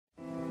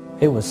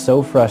It was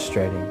so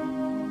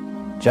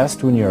frustrating.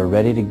 Just when you are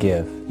ready to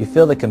give, you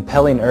feel the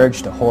compelling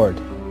urge to hoard,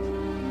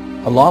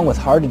 along with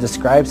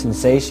hard-to-describe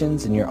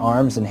sensations in your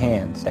arms and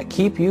hands that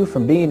keep you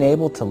from being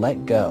able to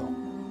let go.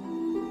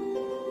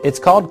 It's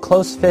called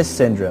closed fist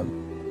syndrome,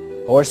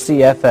 or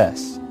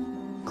CFS.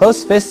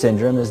 Closed fist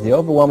syndrome is the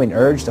overwhelming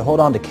urge to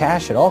hold on to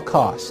cash at all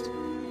costs.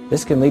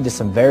 This can lead to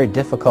some very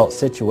difficult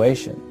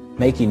situations,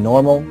 making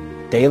normal,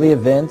 daily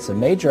events a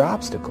major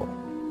obstacle.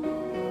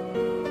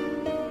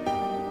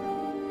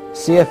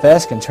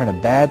 CFS can turn a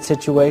bad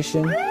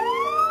situation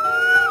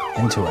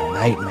into a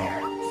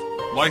nightmare.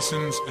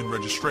 License and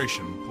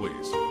registration,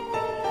 please.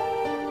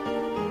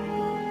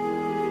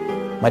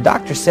 My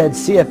doctor said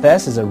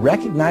CFS is a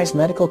recognized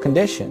medical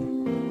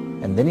condition,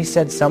 and then he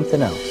said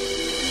something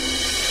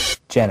else.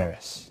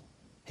 Generous.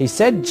 He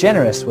said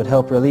generous would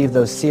help relieve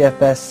those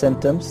CFS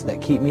symptoms that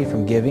keep me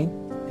from giving.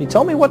 He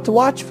told me what to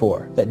watch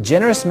for, that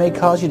generous may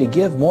cause you to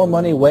give more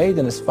money away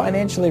than is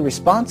financially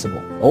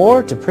responsible,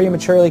 or to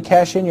prematurely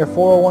cash in your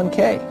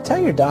 401k. Tell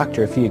your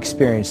doctor if you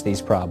experience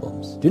these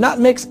problems. Do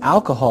not mix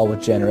alcohol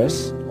with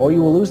generous, or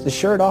you will lose the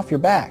shirt off your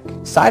back.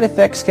 Side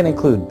effects can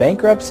include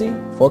bankruptcy,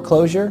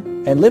 foreclosure,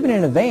 and living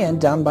in a van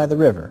down by the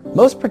river.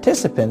 Most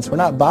participants were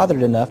not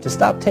bothered enough to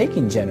stop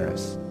taking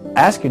generous.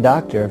 Ask your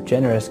doctor if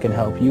generous can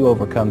help you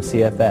overcome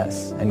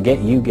CFS and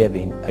get you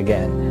giving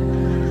again.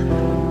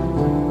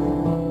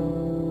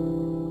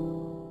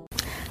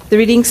 The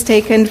reading's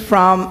taken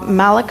from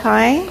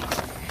Malachi,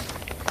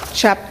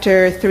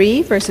 chapter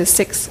 3, verses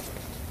 6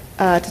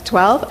 to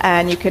 12,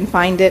 and you can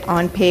find it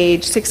on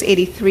page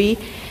 683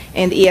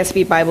 in the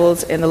ESV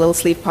Bibles in the little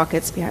sleeve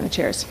pockets behind the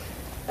chairs.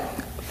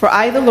 For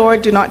I, the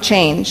Lord, do not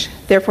change.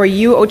 Therefore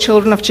you, O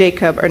children of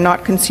Jacob, are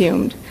not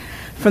consumed.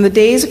 From the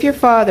days of your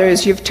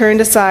fathers you have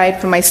turned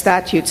aside from my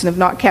statutes and have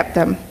not kept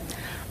them.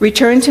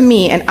 Return to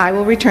me, and I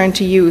will return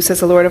to you, says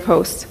the Lord of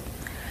hosts.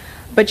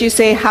 But you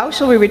say, how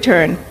shall we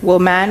return? Will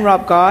man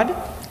rob God?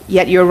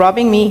 Yet you are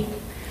robbing me.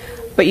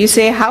 But you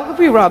say, how have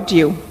we robbed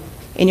you?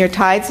 In your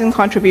tithes and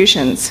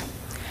contributions.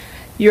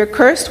 You are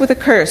cursed with a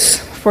curse,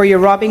 for you are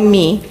robbing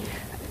me,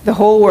 the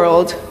whole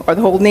world, or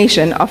the whole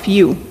nation, of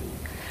you.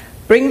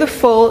 Bring the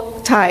full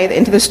tithe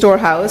into the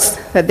storehouse,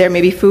 that there may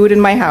be food in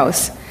my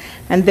house,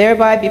 and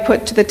thereby be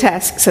put to the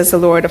test, says the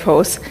Lord of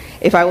hosts,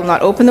 if I will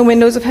not open the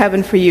windows of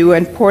heaven for you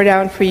and pour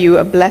down for you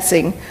a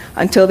blessing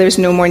until there is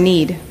no more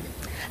need.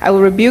 I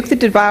will rebuke the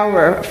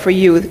devourer for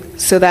you,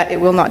 so that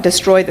it will not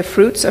destroy the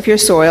fruits of your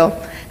soil,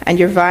 and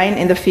your vine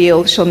in the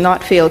field shall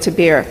not fail to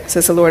bear,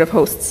 says the Lord of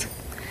hosts.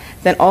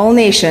 Then all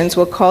nations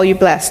will call you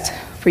blessed,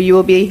 for you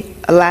will be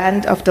a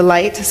land of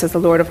delight, says the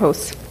Lord of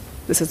hosts.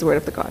 This is the word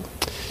of the God.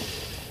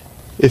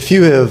 If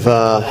you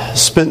have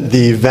spent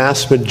the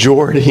vast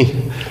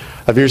majority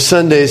of your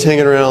Sundays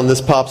hanging around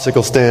this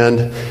popsicle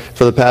stand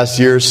for the past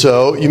year or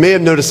so, you may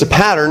have noticed a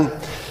pattern.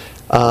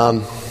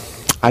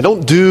 I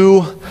don't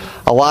do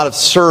a lot of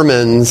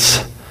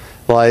sermons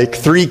like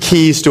 3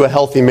 keys to a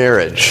healthy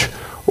marriage,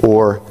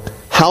 or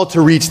how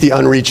to reach the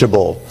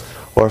unreachable,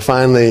 or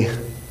finally,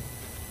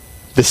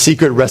 the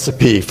secret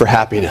recipe for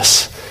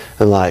happiness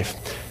in life.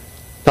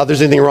 Not that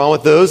there's anything wrong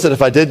with those, and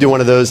if I did do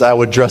one of those, I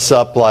would dress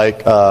up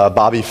like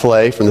Bobby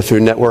Flay from the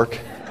Food Network.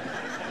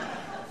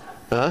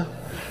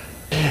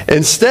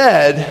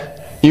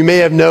 Instead, you may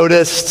have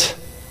noticed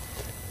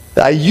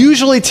that I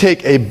usually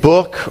take a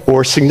book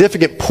or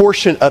significant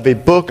portion of a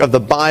book of the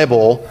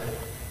Bible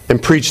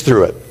and preach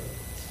through it.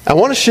 I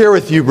want to share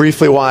with you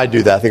briefly why I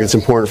do that. I think it's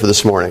important for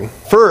this morning.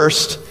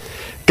 First,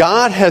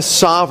 God has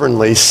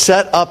sovereignly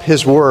set up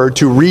His Word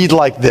to read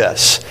like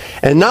this,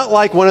 and not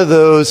like one of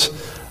those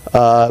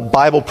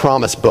Bible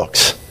promise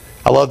books.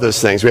 I love those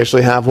things. We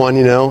actually have one,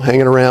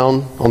 hanging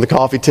around on the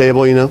coffee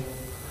table,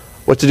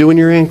 what to do when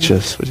you're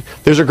anxious.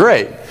 Those are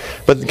great.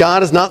 But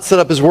God has not set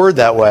up His Word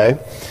that way.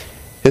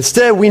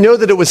 Instead, we know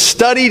that it was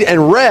studied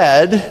and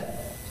read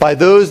by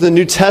those in the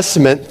New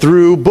Testament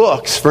through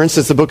books. For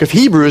instance, the book of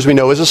Hebrews we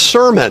know is a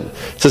sermon.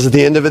 It says at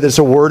the end of it, it's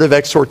a word of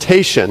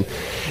exhortation.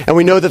 And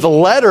we know that the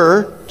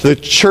letter to the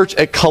church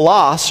at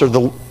Colossus, or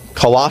the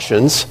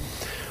Colossians,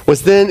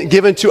 was then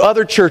given to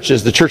other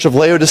churches, the churches of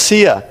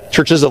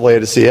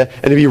Laodicea,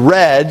 and to be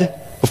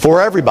read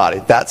before everybody.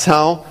 That's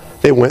how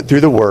they went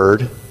through the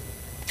word.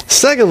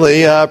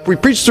 Secondly, we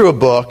preach through a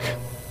book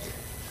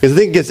because I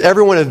think it gives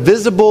everyone a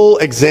visible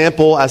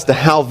example as to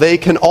how they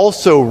can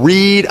also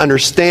read,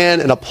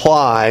 understand, and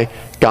apply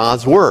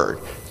God's Word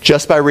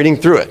just by reading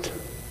through it.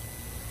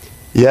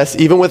 Yes,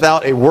 even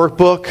without a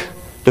workbook,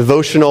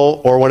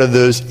 devotional, or one of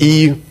those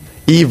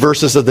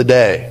e-verses of the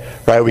day,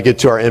 right? We get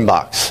to our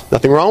inbox.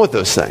 Nothing wrong with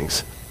those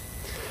things.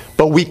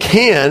 But we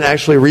can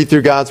actually read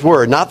through God's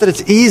Word. Not that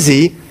it's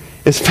easy.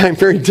 It's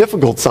very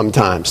difficult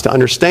sometimes to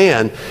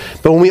understand.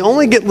 But when we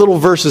only get little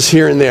verses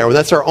here and there, when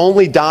that's our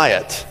only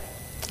diet,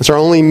 it's our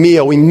only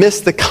meal, we miss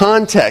the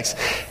context,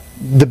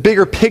 the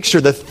bigger picture,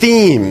 the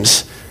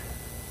themes,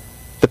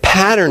 the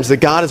patterns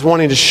that God is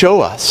wanting to show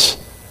us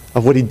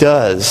of what He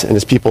does in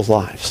His people's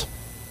lives.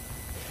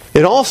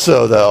 It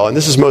also, though, and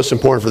this is most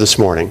important for this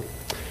morning,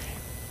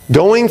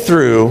 going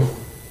through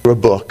a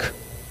book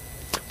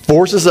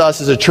forces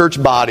us as a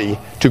church body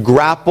to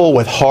grapple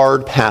with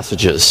hard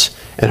passages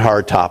and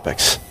hard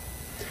topics.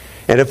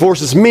 And it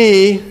forces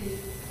me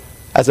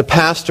as a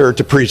pastor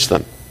to preach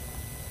them.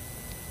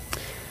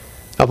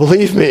 Now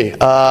believe me,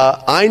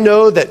 I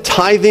know that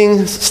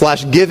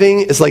tithing/giving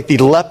is like the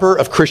leper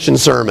of Christian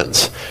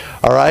sermons.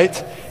 All right?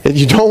 And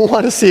you don't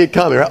want to see it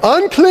coming. Right?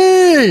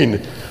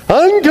 Unclean!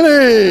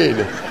 Unclean!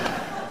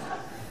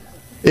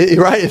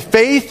 Right?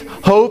 Faith,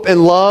 hope,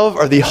 and love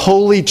are the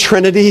holy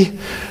trinity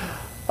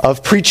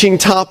of preaching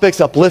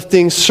topics,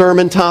 uplifting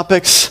sermon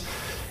topics.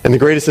 And the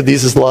greatest of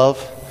these is love.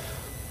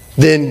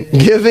 Then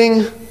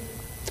giving,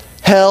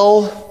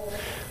 hell,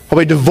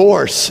 probably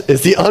divorce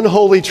is the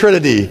unholy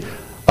trinity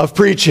of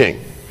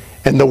preaching.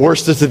 And the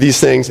worstest of these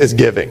things is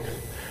giving.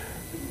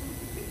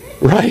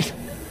 Right?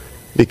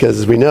 Because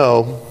as we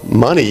know,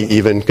 money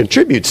even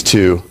contributes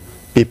to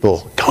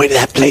people going to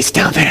that place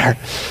down there,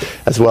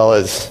 as well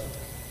as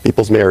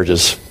people's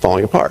marriages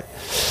falling apart.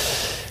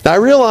 Now I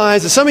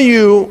realize that some of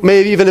you may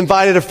have even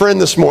invited a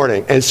friend this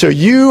morning, and so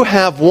you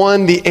have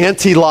won the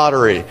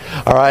anti-lottery,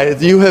 all right?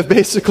 You have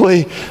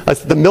basically,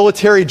 the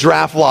military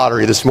draft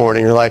lottery this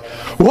morning. You're like,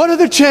 what are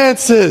the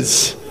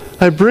chances?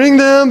 I bring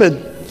them,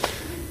 and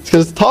it's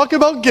going to talk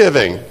about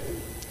giving.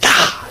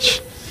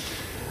 Gosh.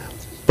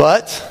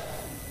 But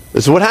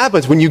this is what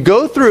happens. When you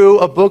go through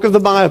a book of the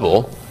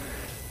Bible,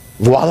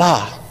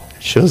 voila,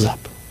 it shows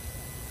up.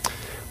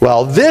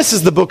 Well, this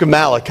is the book of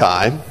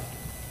Malachi,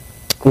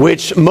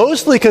 which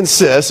mostly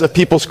consists of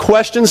people's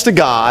questions to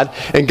God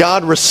and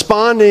God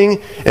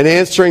responding and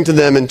answering to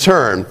them in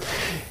turn.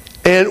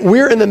 And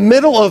we're in the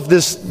middle of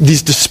these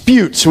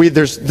disputes.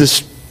 There's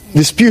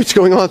disputes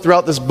going on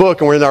throughout this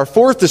book, and we're in our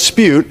fourth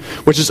dispute,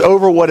 which is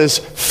over what is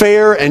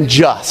fair and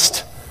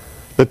just.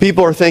 The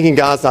people are thinking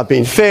God's not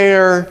being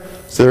fair,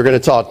 so they're going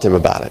to talk to him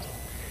about it.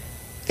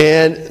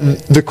 And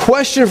the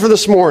question for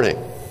this morning,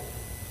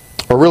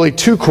 or really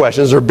two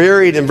questions, are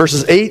buried in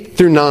verses 8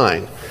 through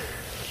 9.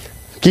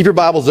 Keep your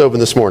Bibles open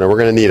this morning. We're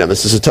going to need them.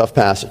 This is a tough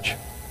passage.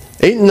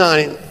 8 and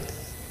 9,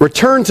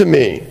 return to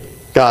me,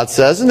 God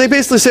says. And they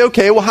basically say,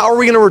 okay, well, how are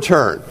we going to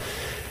return?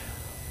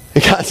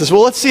 And God says,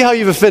 well, let's see how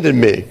you've offended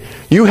me.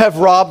 You have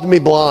robbed me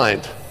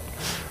blind.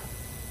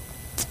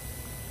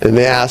 And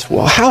they ask,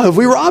 well, how have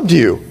we robbed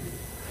you?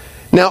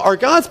 Now, are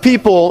God's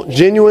people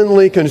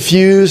genuinely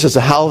confused as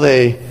to how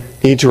they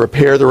need to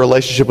repair their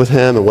relationship with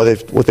him and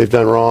what they've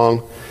done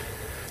wrong?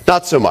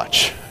 Not so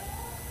much.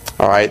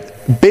 All right.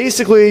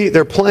 Basically,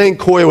 they're playing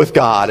coy with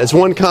God. As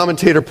one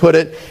commentator put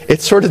it,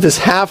 it's sort of this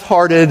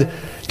half-hearted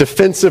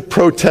defensive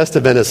protest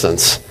of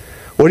innocence.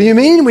 What do you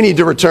mean we need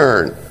to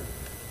return?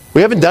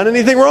 We haven't done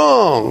anything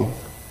wrong,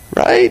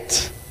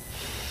 right?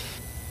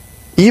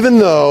 Even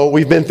though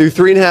we've been through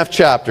 3.5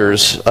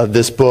 chapters of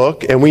this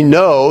book, and we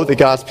know that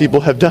God's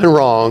people have done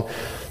wrong,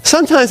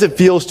 sometimes it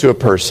feels to a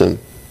person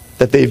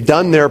that they've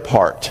done their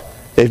part.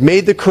 They've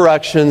made the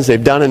corrections,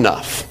 they've done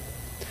enough.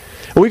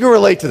 And we can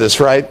relate to this,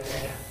 right?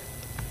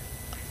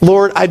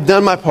 Lord, I've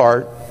done my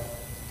part.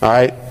 All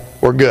right,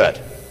 we're good.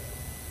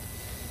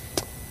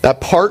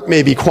 That part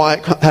may be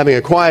having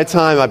a quiet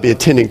time, might be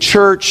attending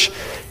church.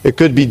 It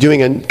could be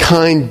doing a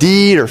kind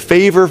deed or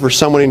favor for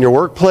someone in your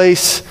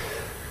workplace.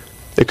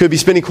 It could be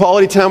spending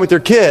quality time with your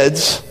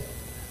kids.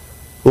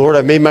 Lord,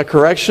 I've made my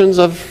corrections.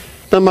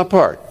 I've done my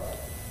part.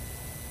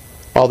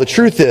 Well, the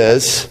truth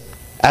is,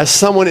 as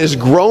someone is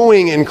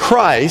growing in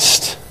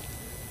Christ,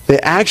 they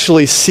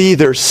actually see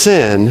their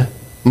sin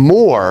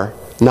more,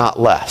 not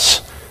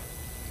less.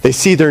 They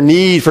see their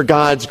need for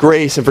God's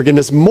grace and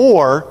forgiveness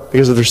more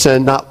because of their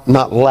sin,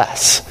 not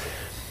less.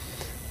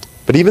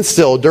 But even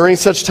still, during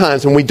such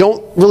times when we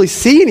don't really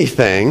see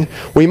anything,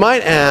 we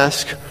might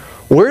ask,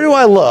 where do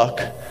I look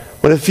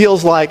when it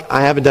feels like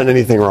I haven't done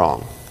anything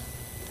wrong?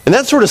 And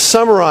that sort of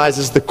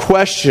summarizes the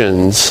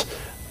questions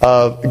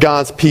of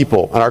God's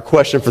people and our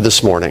question for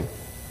this morning.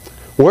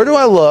 Where do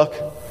I look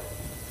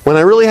when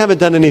I really haven't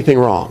done anything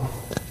wrong?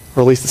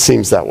 Or at least it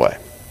seems that way.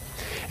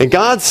 And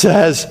God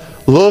says,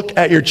 look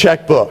at your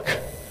checkbook.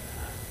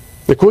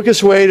 The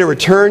quickest way to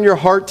return your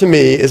heart to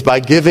me is by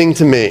giving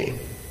to me.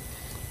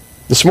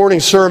 This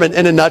morning's sermon,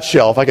 in a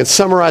nutshell, if I can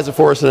summarize it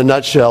for us in a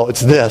nutshell, it's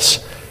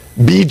this: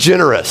 be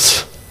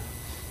generous.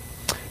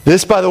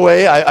 This, by the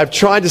way, I've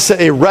tried to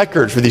set a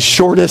record for the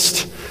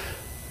shortest,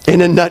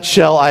 in a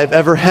nutshell, I've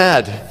ever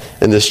had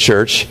in this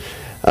church.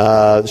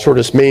 The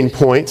shortest main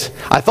point.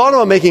 I thought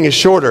about making it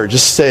shorter,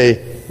 just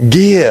say,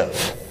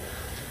 give.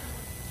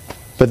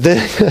 But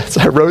then, as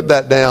I wrote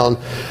that down,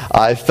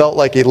 I felt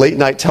like a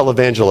late-night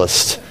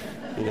televangelist,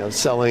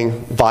 selling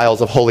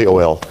vials of holy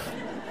oil.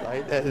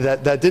 Right?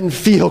 That didn't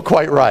feel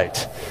quite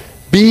right.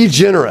 Be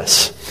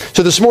generous.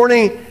 So this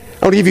morning,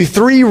 I want to give you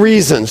 3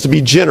 reasons to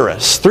be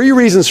generous. 3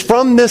 reasons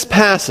from this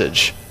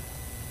passage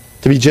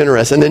to be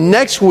generous. And then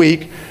next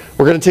week,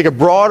 we're going to take a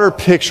broader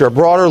picture, a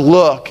broader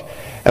look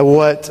at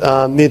what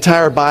the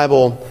entire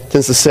Bible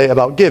tends to say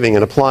about giving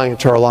and applying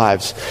it to our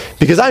lives.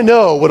 Because I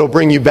know what will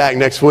bring you back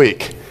next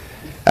week.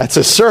 That's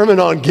a sermon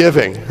on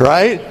giving,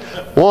 right?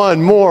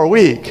 One more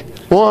week.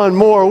 One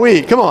more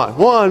week. Come on.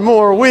 One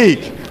more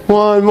week.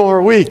 One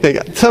more week.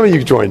 Some of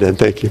you joined in.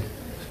 Thank you.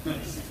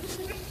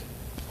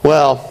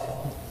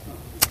 Well,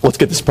 let's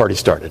get this party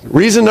started.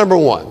 Reason number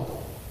one.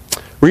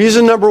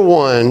 Reason number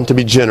one to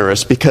be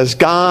generous, because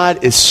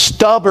God is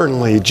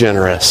stubbornly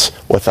generous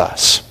with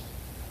us.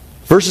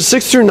 Verses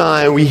 6 through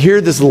 9, we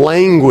hear this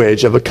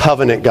language of a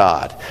covenant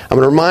God. I'm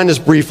going to remind us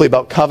briefly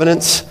about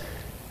covenants.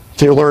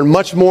 To learn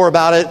much more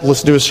about it,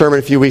 listen to a sermon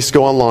a few weeks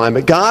ago online.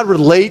 But God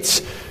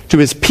relates to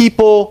his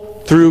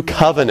people through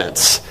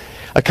covenants.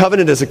 A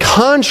covenant is a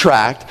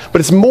contract,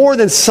 but it's more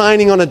than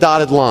signing on a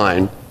dotted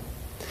line.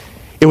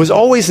 It was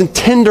always in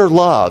tender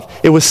love.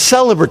 It was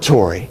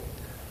celebratory,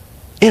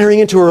 entering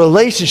into a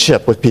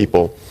relationship with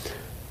people.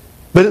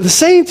 But at the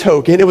same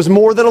token, it was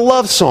more than a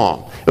love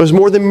song. It was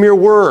more than mere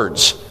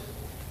words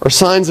or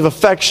signs of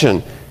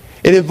affection.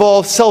 It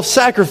involved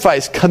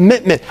self-sacrifice,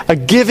 commitment, a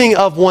giving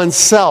of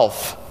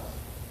oneself.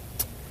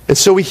 And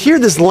so we hear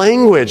this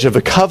language of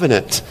a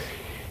covenant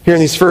here in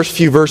these first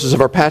few verses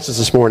of our passage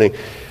this morning.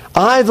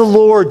 I, the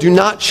Lord, do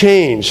not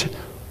change.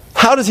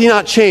 How does he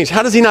not change?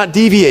 How does he not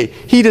deviate?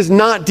 He does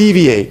not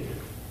deviate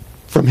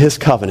from his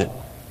covenant.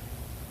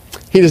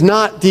 He does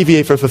not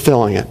deviate from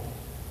fulfilling it.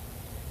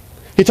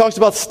 He talks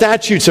about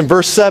statutes in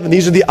verse 7.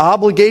 These are the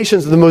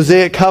obligations of the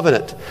Mosaic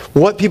covenant.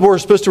 What people were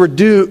supposed to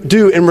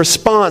do in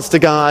response to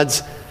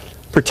God's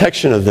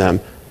protection of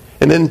them.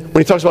 And then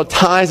when he talks about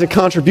tithes and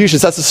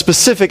contributions, that's a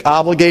specific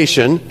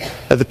obligation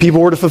that the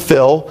people were to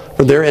fulfill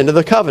from their end of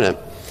the covenant.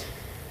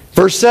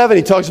 Verse 7,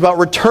 he talks about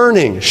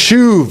returning,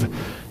 shuv.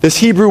 This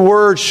Hebrew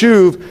word,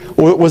 shuv,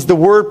 was the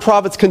word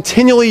prophets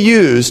continually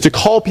used to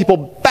call people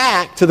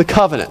back to the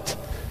covenant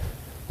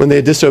when they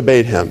had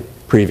disobeyed him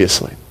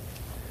previously.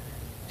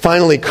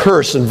 Finally,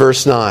 curse in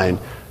verse 9.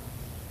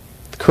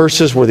 The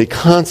curses were the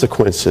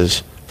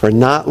consequences for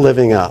not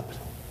living up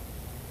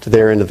to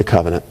their end of the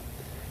covenant.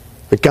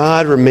 But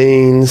God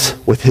remains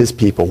with his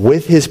people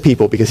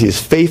because he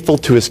is faithful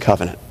to his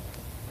covenant.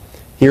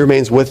 He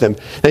remains with them.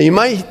 Now you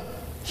might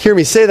hear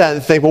me say that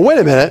and think, well, wait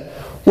a minute.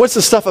 What's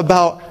the stuff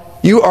about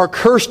you are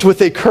cursed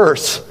with a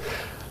curse?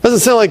 Doesn't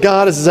sound like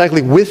God is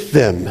exactly with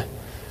them.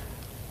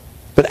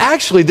 But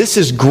actually, this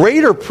is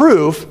greater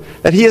proof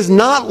that he has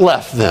not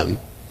left them.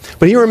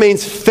 But he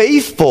remains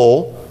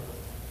faithful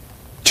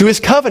to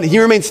his covenant. He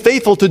remains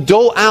faithful to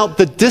dole out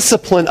the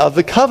discipline of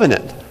the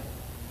covenant.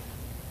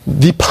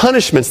 The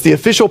punishments, the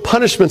official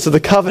punishments of the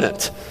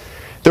covenant.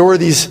 There were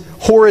these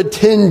horrid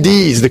 10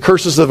 Ds, the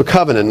curses of a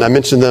covenant, and I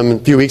mentioned them a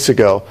few weeks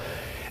ago.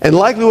 And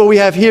likely what we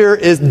have here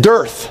is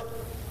dearth,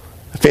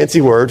 a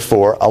fancy word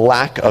for a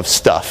lack of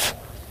stuff.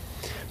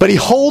 But he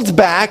holds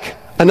back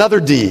another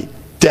D,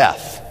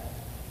 death.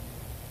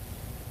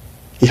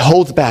 He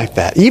holds back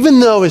that, even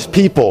though his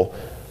people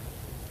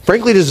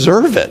frankly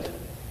deserve it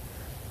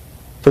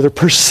for their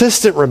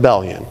persistent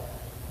rebellion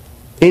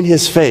in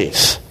his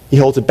face. He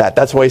holds it back.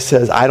 That's why he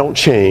says, I don't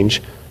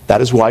change.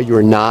 That is why you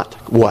are not,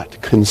 what?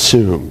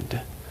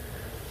 Consumed.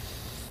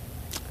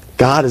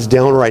 God is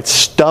downright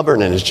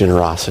stubborn in his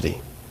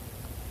generosity.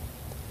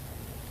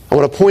 I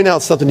want to point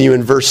out something to you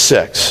in verse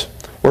 6,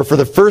 where for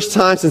the first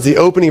time since the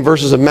opening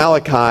verses of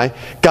Malachi,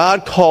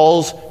 God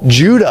calls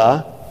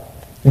Judah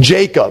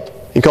Jacob.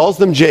 He calls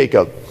them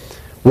Jacob.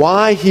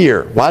 Why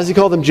here? Why does he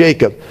call them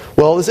Jacob?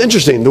 Well, it's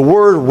interesting. The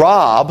word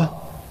Rob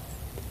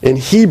in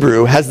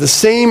Hebrew has the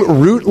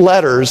same root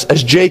letters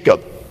as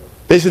Jacob.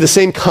 Basically the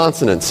same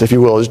consonants, if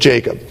you will, as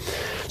Jacob.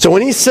 So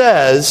when he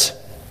says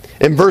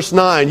in verse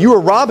 9, you are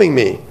robbing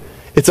me,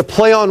 it's a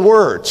play on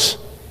words.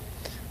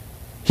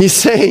 He's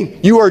saying,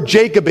 you are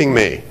Jacobing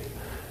me.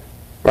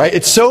 Right?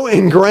 It's so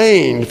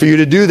ingrained for you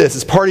to do this.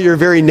 It's part of your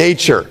very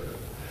nature.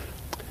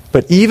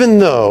 But even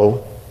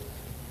though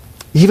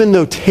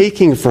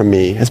taking from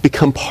me has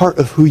become part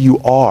of who you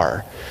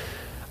are,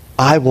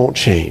 I won't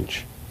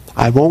change.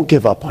 I won't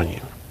give up on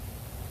you.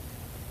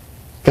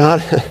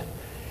 God,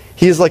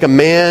 he is like a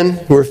man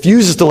who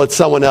refuses to let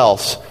someone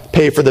else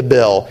pay for the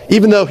bill,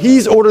 even though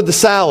he's ordered the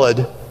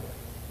salad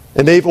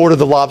and they've ordered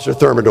the lobster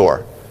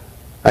thermidor.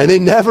 And they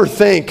never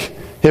thank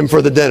him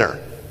for the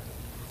dinner.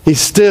 He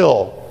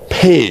still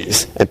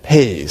pays and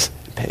pays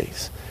and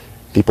pays.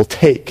 People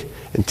take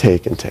and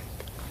take and take.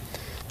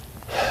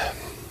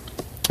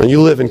 And you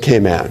live in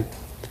Cayman.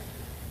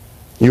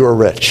 You are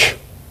rich.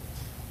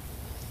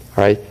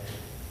 All right?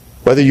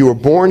 Whether you were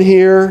born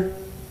here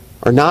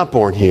or not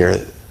born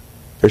here,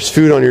 there's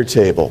food on your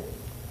table.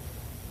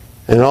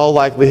 And in all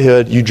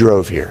likelihood, you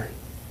drove here.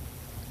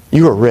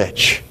 You are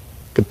rich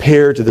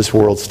compared to this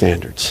world's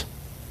standards.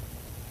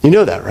 You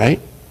know that, right?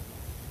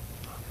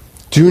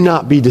 Do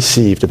not be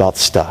deceived about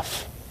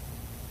stuff.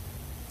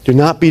 Do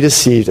not be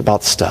deceived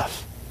about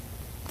stuff.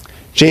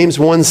 James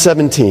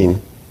 1:17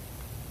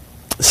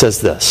 says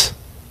this,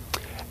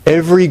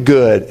 every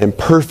good and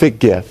perfect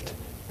gift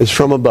is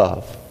from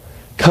above,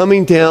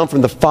 coming down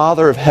from the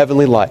Father of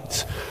heavenly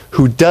lights,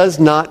 who does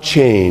not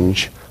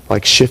change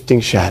like shifting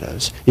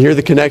shadows. You hear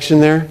the connection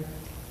there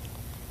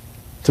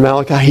to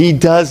Malachi? He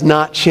does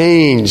not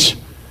change.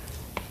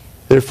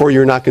 Therefore,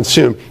 you're not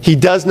consumed. He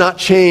does not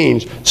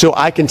change, so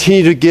I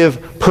continue to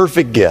give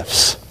perfect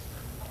gifts.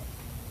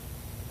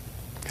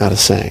 God is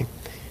saying.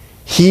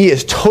 He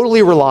is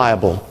totally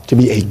reliable to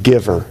be a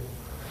giver.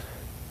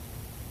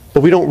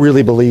 But we don't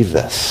really believe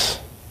this.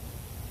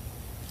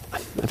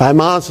 If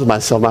I'm honest with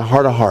myself, my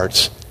heart of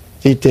hearts,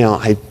 deep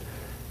down,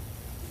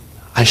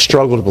 I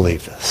struggle to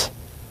believe this.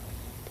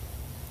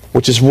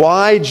 Which is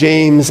why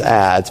James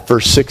adds,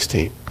 verse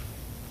 16,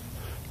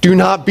 do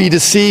not be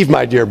deceived,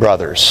 my dear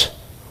brothers.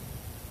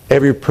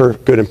 Every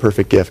good and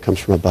perfect gift comes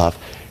from above.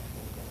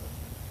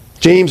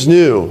 James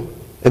knew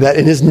that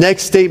in his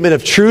next statement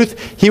of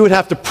truth, he would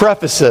have to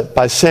preface it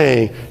by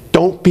saying,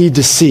 don't be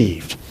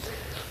deceived.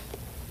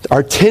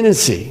 Our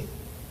tendency,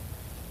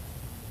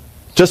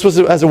 just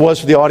as it was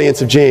for the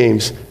audience of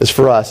James, is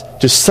for us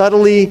to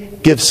subtly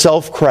give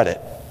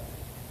self-credit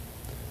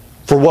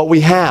for what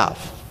we have,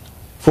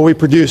 for what we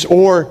produce,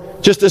 or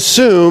just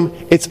assume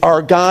it's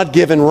our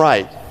God-given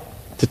right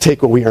to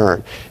take what we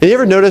earn. Have you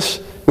ever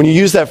noticed when you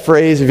use that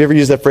phrase, have you ever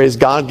used that phrase,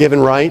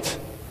 God-given right?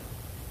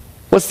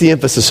 What's the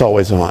emphasis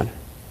always on?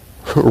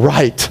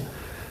 Right.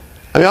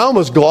 I mean, I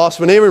almost glossed,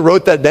 when anyone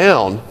wrote that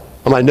down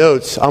on my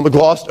notes, I almost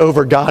glossed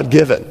over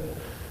God-given.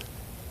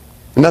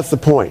 And that's the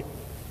point.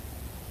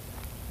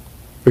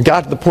 We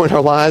got to the point in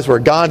our lives where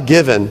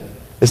God-given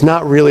is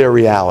not really a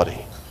reality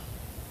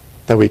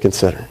that we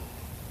consider.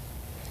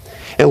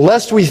 And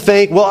lest we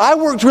think, well, I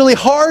worked really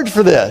hard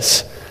for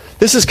this.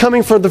 This is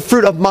coming from the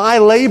fruit of my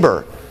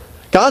labor.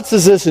 God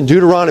says this in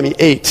Deuteronomy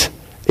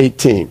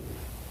 8:18.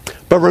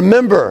 But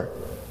remember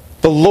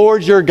the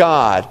Lord your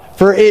God,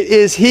 for it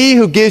is He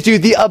who gives you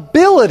the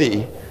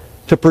ability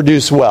to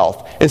produce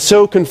wealth, and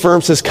so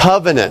confirms His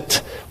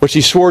covenant, which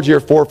He swore to your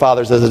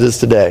forefathers as it is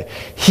today.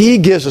 He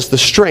gives us the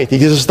strength. He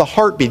gives us the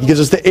heartbeat. He gives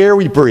us the air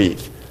we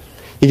breathe.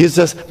 He gives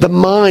us the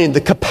mind,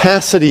 the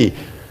capacity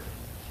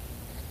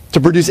to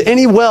produce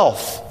any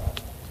wealth.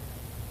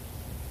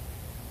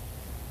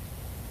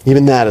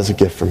 Even that is a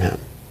gift from Him.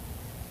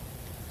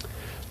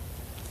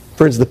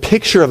 Friends, the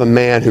picture of a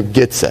man who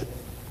gets it,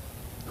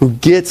 who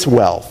gets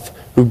wealth,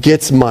 who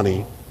gets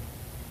money,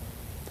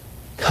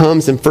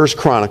 comes in 1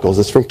 Chronicles.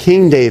 It's from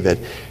King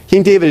David.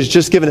 King David has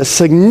just given a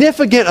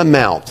significant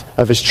amount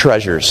of his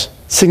treasures,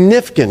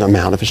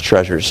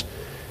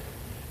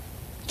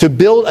 to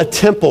build a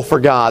temple for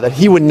God that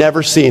he would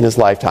never see in his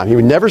lifetime. He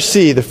would never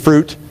see the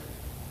fruit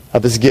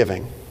of his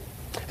giving.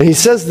 And he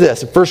says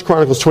this in 1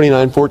 Chronicles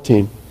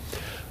 29:14,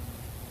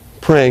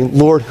 praying,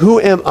 Lord, who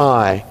am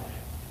I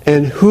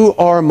and who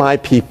are my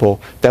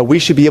people that we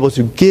should be able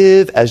to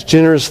give as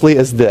generously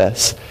as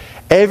this?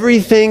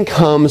 Everything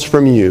comes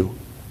from you,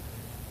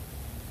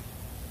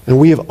 and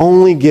we have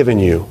only given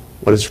you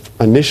what has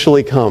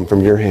initially come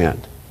from your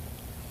hand.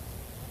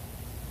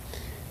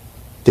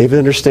 David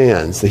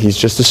understands that he's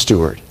just a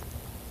steward,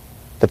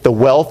 that the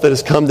wealth that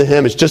has come to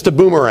him is just a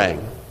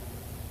boomerang,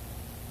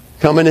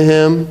 coming to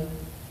him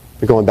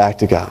and going back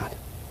to God.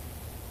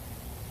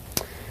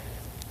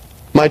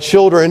 My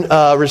children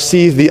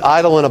received the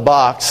Idol in a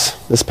Box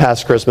this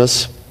past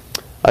Christmas.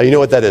 You know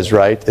what that is,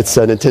 right? It's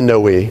a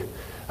Nintendo Wii.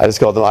 I just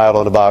call it the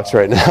Idol in a Box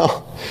right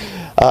now.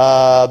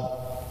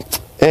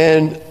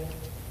 And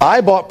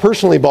I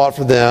personally bought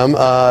for them,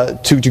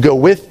 to go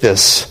with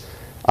this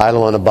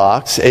Idol in a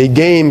Box, a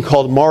game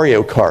called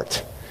Mario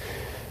Kart,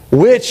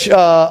 which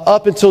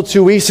up until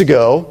 2 weeks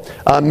ago,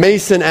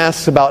 Mason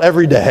asks about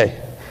every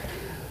day.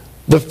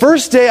 The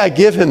first day I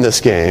give him this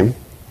game,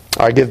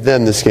 or I give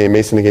them this game,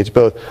 Mason and Gage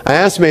both, I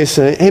asked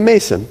Mason, hey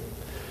Mason,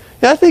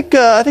 I think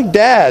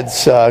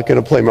Dad's going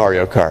to play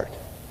Mario Kart.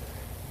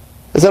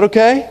 Is that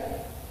okay?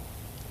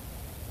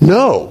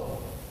 No.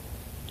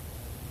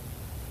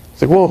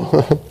 It's like,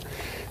 well,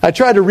 I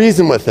tried to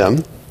reason with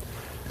him.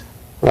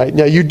 Right?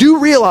 Now, you do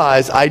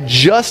realize I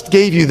just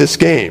gave you this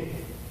game.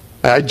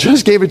 I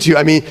just gave it to you.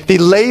 I mean, the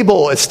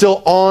label is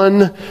still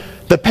on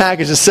the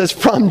package. It says,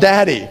 from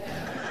Daddy.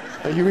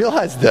 Now, you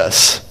realize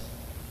this?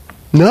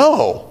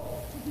 No.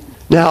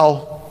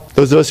 Now,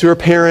 those of us who are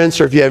parents,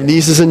 or if you have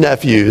nieces and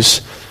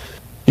nephews,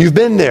 you've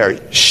been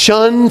there.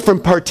 Shunned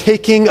from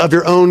partaking of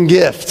your own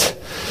gift.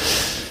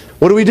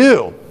 What do we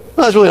do?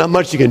 Well, there's really not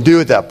much you can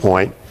do at that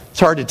point. It's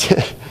hard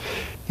to,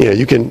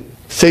 you can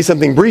say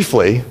something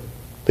briefly,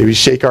 maybe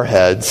shake our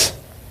heads,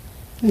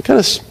 and kind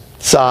of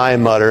sigh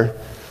and mutter,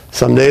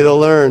 someday they'll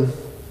learn.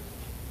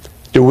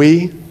 Do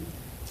we?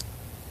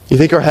 You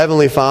think our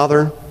Heavenly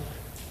Father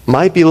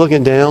might be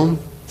looking down,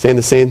 saying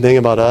the same thing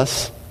about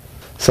us?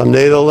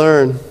 Someday they'll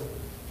learn.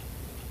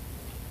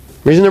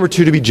 Reason number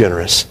 2, to be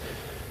generous.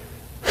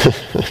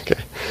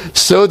 Okay.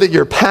 So that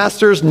your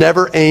pastors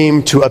never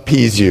aim to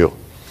appease you.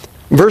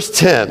 Verse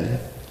 10,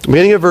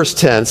 beginning of verse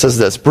 10 says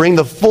this, bring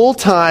the full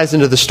tithes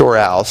into the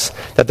storehouse,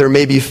 that there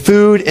may be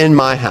food in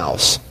my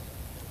house.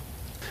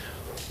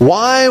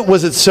 Why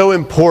was it so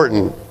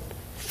important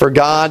for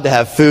God to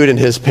have food in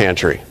His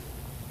pantry?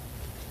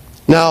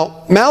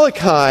 Now,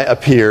 Malachi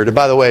appeared, and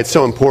by the way, it's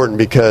so important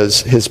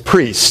because his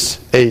priests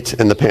ate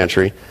in the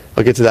pantry.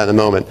 I'll get to that in a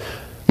moment.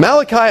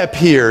 Malachi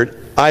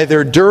appeared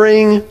either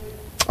during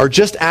or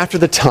just after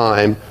the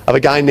time of a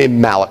guy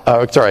named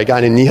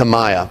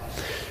Nehemiah,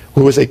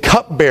 who was a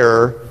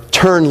cupbearer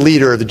turned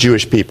leader of the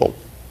Jewish people.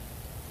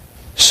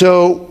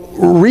 So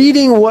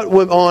reading what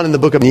went on in the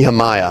book of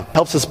Nehemiah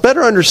helps us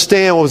better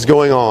understand what was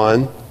going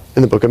on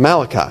in the book of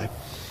Malachi.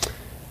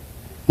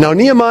 Now,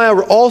 Nehemiah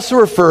also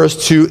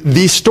refers to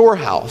the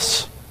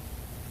storehouse.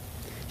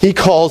 He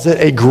calls it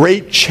a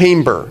great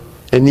chamber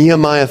in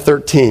Nehemiah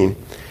 13.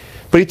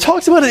 But he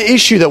talks about an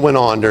issue that went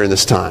on during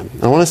this time.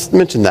 I want to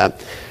mention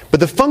that. But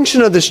the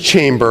function of this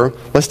chamber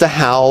was to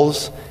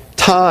house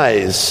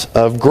tithes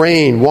of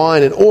grain,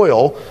 wine, and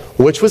oil,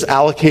 which was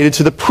allocated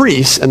to the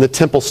priests and the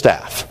temple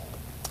staff.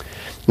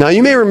 Now,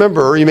 you may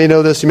remember, you may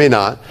know this, you may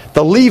not,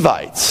 the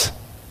Levites,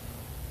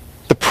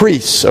 the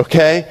priests,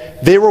 okay?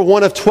 They were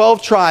one of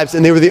 12 tribes,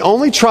 and they were the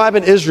only tribe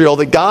in Israel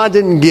that God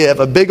didn't give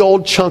a big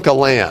old chunk of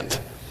land.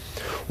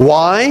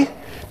 Why?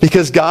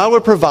 Because God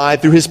would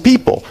provide through his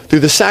people, through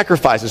the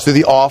sacrifices, through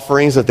the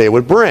offerings that they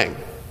would bring.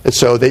 And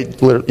so they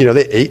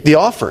ate the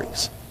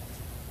offerings.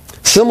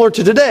 Similar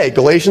to today,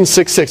 Galatians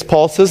 6:6,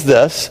 Paul says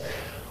this,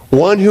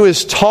 one who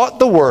is taught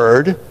the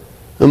word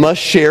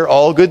must share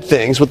all good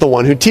things with the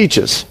one who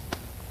teaches.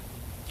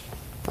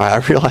 I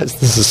realize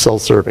this is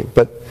self-serving,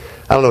 but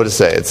I don't know what to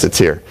say. It's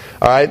here.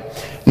 All right.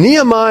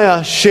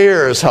 Nehemiah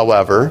shares,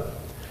 however,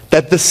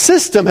 that the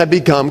system had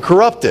become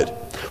corrupted,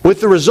 with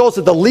the results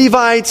that the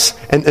Levites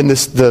and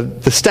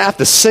the staff,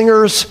 the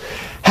singers,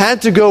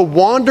 had to go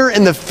wander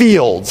in the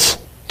fields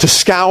to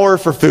scour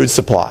for food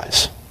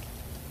supplies.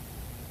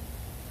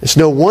 It's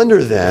no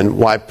wonder then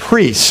why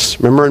priests,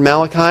 remember in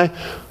Malachi,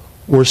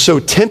 were so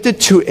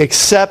tempted to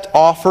accept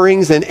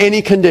offerings in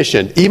any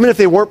condition, even if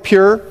they weren't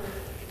pure,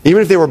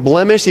 even if they were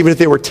blemished, even if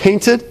they were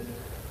tainted.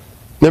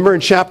 Remember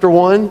in chapter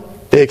 1,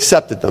 they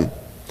accepted them.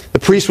 The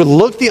priests would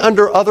look the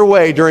other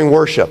way during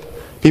worship.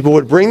 People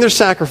would bring their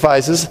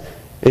sacrifices,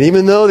 and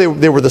even though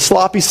they were the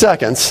sloppy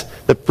seconds,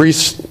 the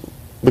priests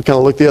would kind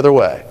of look the other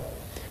way.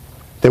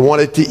 They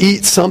wanted to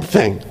eat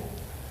something.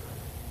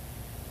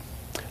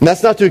 And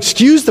that's not to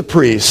excuse the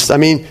priests. I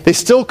mean, they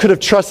still could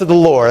have trusted the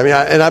Lord.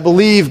 I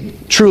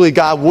believe truly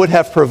God would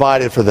have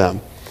provided for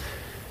them.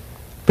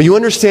 But you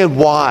understand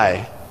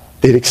why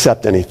they'd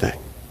accept anything.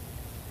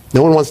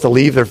 No one wants to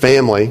leave their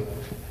family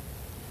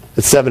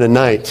at 7 at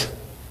night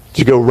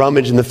to go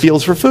rummage in the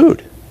fields for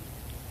food.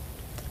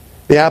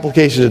 The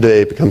application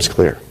today becomes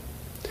clear.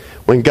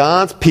 When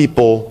God's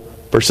people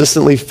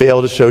persistently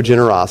fail to show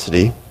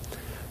generosity,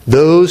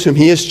 those whom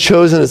he has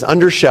chosen as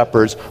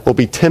under-shepherds will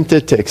be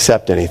tempted to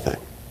accept anything.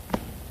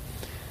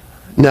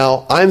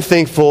 Now, I'm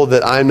thankful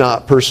that I'm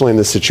not personally in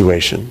this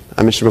situation.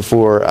 I mentioned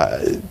before,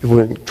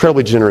 we're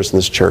incredibly generous in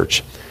this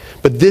church.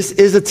 But this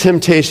is a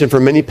temptation for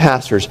many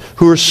pastors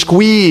who are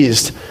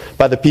squeezed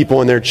by the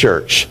people in their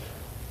church.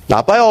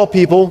 Not by all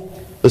people,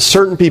 but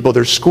certain people,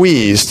 they're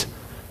squeezed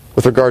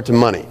with regard to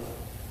money.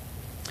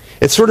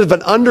 It's sort of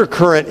an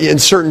undercurrent in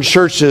certain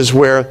churches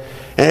where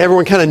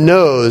everyone kind of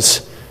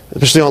knows,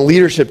 especially on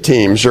leadership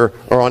teams or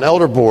on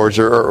elder boards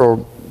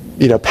or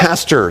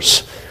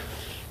pastors.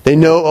 They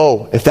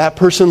know, if that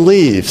person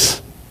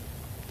leaves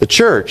the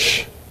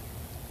church,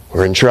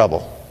 we're in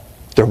trouble.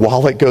 Their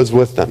wallet goes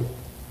with them.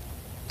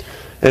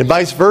 And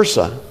vice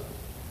versa.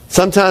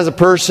 Sometimes a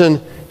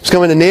person is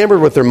becoming enamored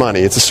with their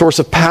money. It's a source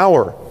of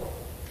power.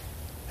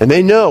 And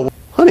they know,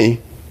 honey,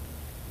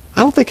 I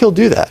don't think he'll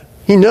do that.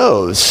 He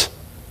knows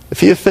if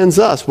he offends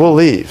us, we'll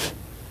leave.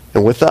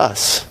 And with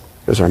us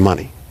goes our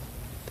money.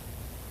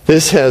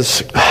 This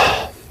is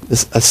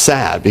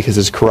sad because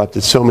it's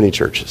corrupted so many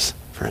churches,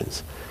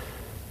 friends.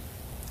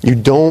 You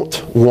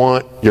don't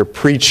want your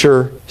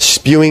preacher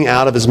spewing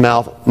out of his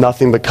mouth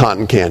nothing but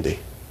cotton candy.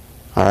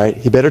 All right?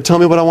 He better tell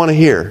me what I want to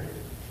hear.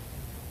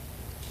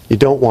 You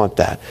don't want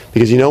that.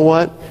 Because you know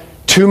what?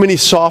 Too many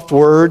soft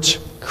words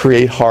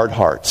create hard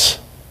hearts.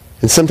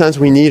 And sometimes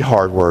we need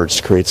hard words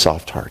to create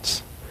soft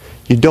hearts.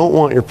 You don't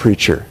want your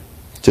preacher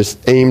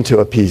just aim to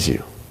appease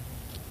you.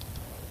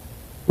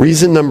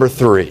 Reason number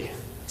 3.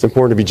 It's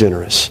important to be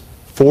generous.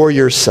 For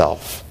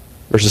yourself.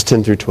 Verses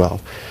 10 through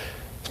 12.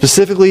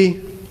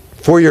 Specifically,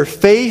 for your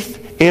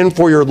faith and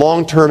for your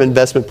long-term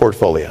investment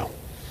portfolio.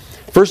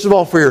 First of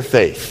all, for your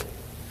faith.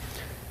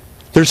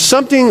 There's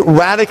something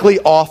radically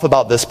off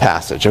about this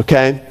passage,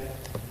 okay?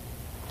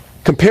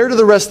 Compared to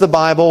the rest of the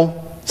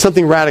Bible,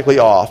 something radically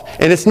off.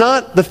 And it's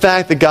not the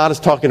fact that God is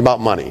talking about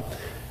money.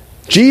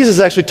 Jesus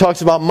actually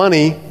talks about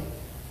money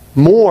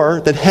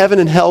more than heaven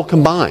and hell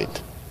combined.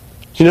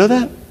 Do you know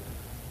that?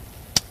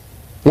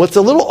 What's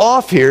a little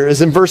off here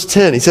is in verse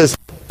 10. He says,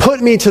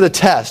 put me to the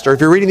test. Or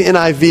if you're reading the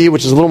NIV,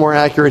 which is a little more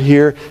accurate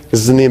here,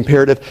 because it's in the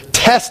imperative,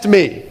 test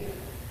me.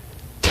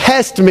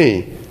 Test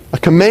me. A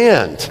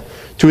command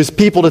to his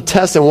people to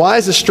test him. Why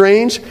is this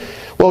strange?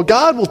 Well,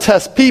 God will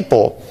test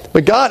people,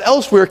 but God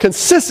elsewhere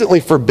consistently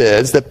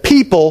forbids that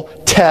people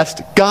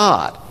test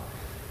God.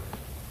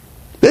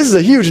 This is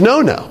a huge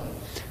no-no.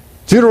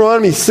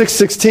 Deuteronomy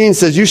 6:16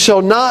 says, you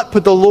shall not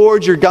put the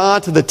Lord your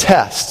God to the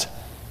test.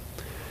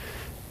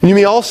 And you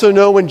may also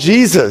know when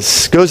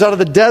Jesus goes out of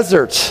the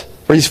desert,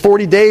 where he's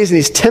 40 days and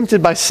he's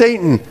tempted by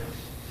Satan,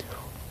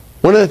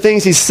 one of the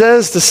things he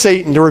says to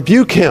Satan to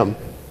rebuke him,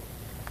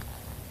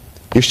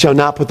 you shall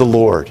not put the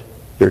Lord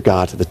your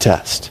God to the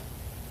test.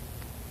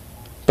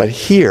 But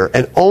here,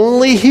 and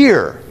only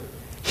here,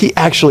 He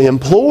actually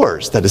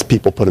implores that his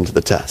people put him to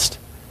the test.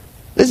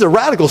 This is a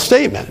radical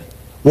statement.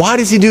 Why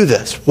does he do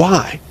this?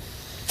 Why?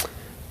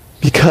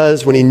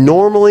 Because when he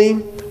normally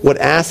would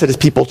ask that his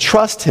people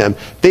trust him,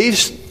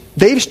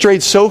 they've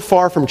strayed so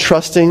far from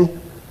trusting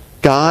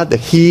God that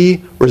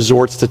he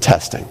resorts to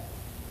testing.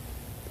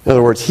 In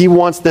other words, he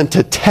wants them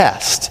to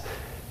test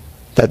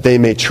that they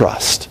may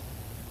trust.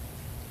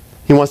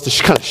 He wants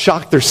to kind of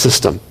shock their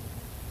system.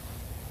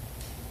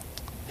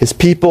 His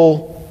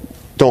people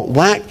don't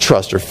lack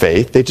trust or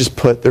faith. They just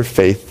put their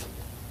faith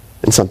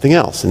in something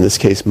else, in this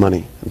case,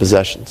 money and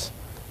possessions.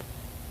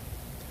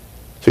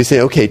 So he's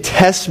saying, okay,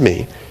 test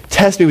me.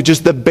 Test me with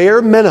just the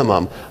bare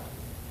minimum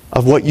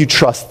of what you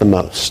trust the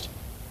most.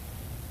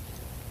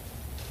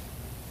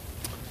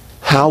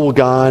 How will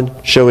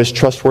God show his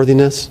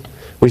trustworthiness?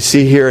 We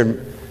see here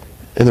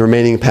in the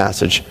remaining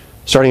passage,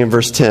 starting in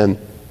verse 10,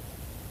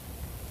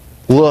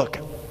 look,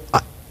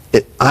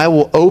 I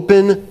will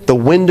open the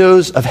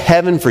windows of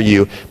heaven for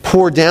you,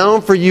 pour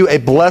down for you a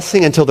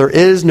blessing until there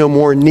is no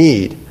more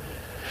need.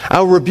 I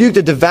will rebuke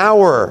the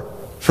devourer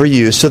for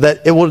you, so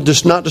that it will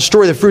just not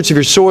destroy the fruits of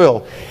your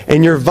soil,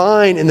 and your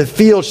vine in the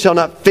field shall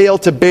not fail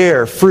to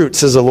bear fruit,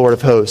 says the Lord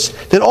of hosts.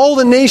 Then all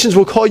the nations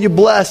will call you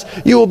blessed.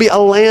 You will be a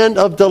land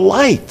of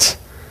delight.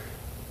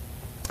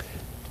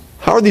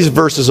 How are these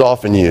verses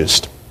often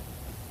used?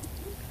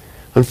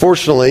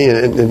 Unfortunately,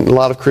 in a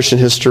lot of Christian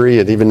history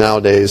and even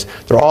nowadays,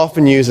 they're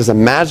often used as a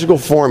magical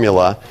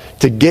formula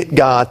to get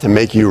God to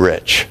make you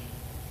rich.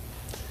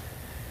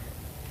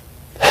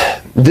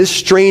 This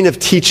strain of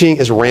teaching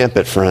is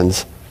rampant,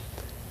 friends.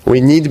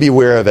 We need to be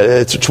aware of it.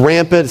 It's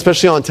rampant,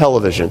 especially on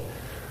television.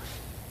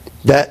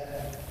 And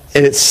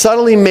it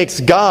suddenly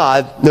makes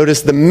God,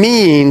 notice, the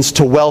means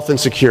to wealth and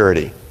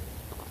security.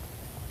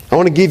 I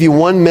want to give you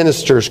one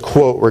minister's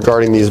quote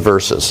regarding these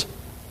verses.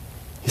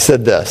 He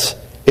said this,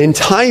 in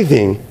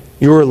tithing,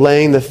 you are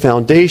laying the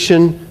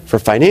foundation for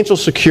financial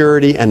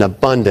security and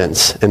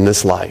abundance in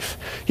this life.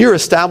 You're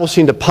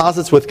establishing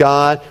deposits with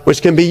God,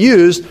 which can be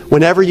used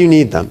whenever you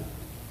need them.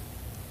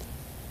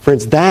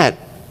 Friends, that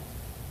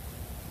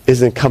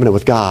isn't a covenant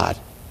with God.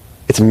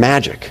 It's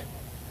magic.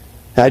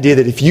 The idea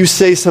that if you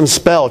say some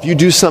spell, if you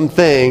do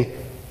something,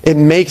 it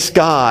makes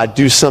God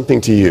do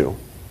something to you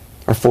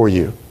or for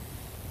you.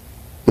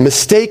 The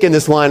mistake in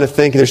this line of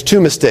thinking, there's two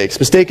mistakes.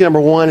 Mistake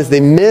number one is they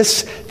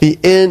miss the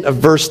end of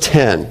verse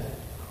 10,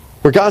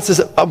 where God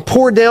says, I'll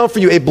pour down for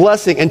you a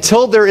blessing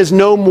until there is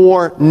no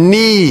more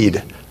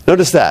need.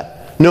 Notice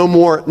that. No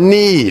more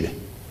need. In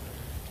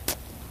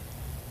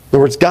other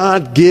words,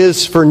 God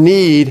gives for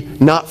need,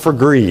 not for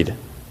greed.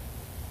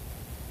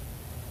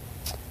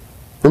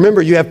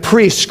 Remember, you have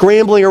priests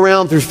scrambling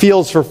around through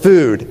fields for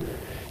food.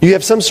 You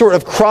have some sort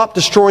of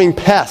crop-destroying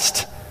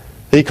pest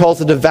that he calls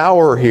the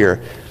devourer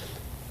here.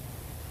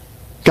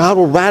 God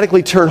will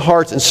radically turn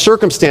hearts and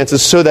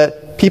circumstances so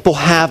that people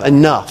have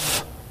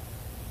enough,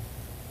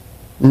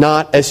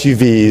 not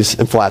SUVs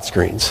and flat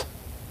screens.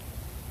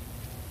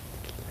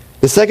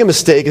 The second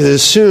mistake is it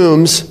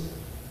assumes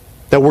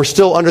that we're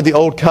still under the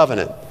old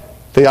covenant.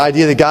 The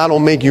idea that God will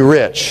make you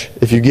rich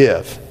if you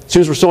give. As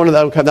soon as we're still under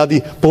that old covenant. Now,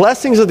 the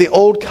blessings of the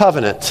old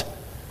covenant,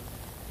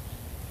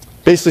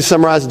 basically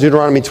summarized in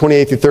Deuteronomy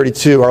 28 through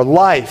 32, are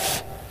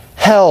life,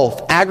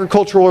 health,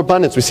 agricultural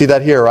abundance. We see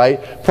that here,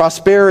 right?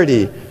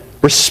 Prosperity,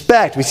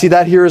 respect. We see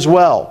that here as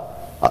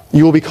well.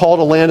 You will be called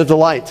a land of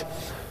delight.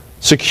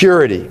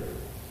 Security.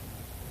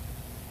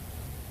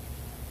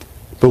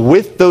 But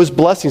with those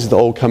blessings of the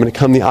old covenant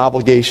come the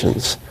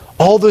obligations.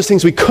 All those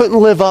things we couldn't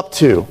live up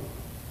to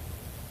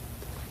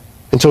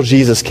until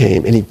Jesus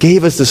came. And he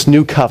gave us this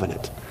new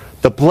covenant.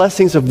 The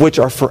blessings of which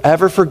are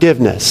forever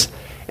forgiveness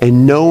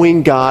and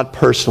knowing God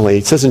personally.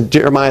 It says in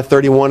Jeremiah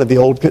 31 of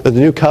the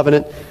new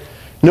covenant,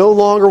 no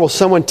longer will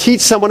someone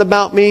teach someone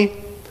about me,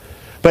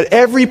 but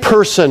every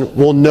person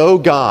will know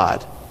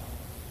God.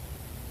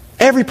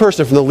 Every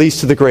person from the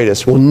least to the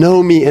greatest will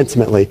know me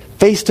intimately,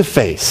 face to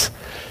face.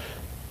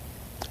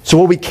 So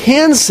what we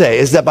can say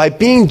is that by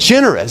being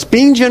generous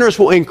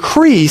will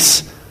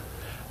increase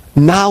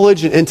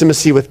knowledge and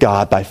intimacy with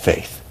God by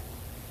faith.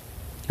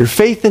 Your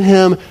faith in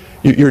him,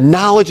 your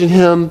knowledge in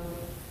him,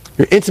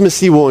 your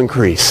intimacy will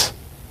increase.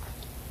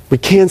 We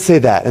can say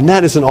that, and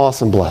that is an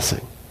awesome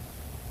blessing.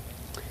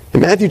 In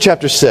Matthew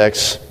chapter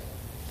 6,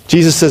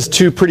 Jesus says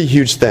two pretty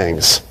huge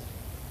things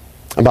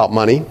about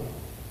money.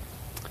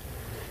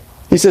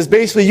 He says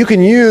basically you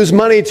can use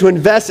money to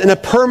invest in a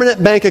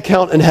permanent bank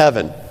account in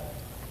heaven.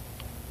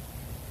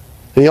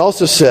 And he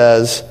also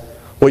says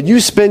what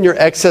you spend your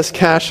excess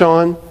cash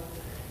on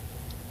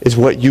is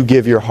what you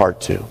give your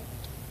heart to.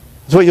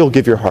 It's what you'll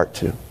give your heart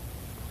to.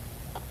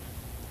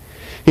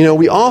 You know,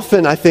 we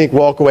often, I think,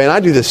 walk away, and I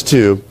do this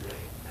too.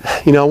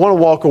 You know, I want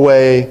to walk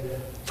away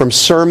from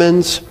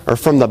sermons or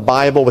from the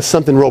Bible with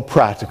something real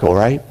practical,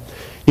 right?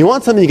 You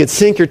want something you can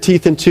sink your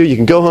teeth into, you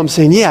can go home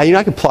saying, yeah,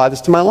 I can apply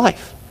this to my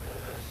life.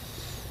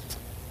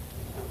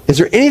 Is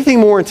there anything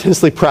more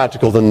intensely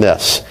practical than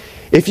this?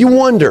 If you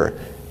wonder,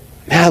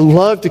 man, I'd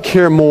love to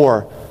care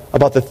more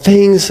about the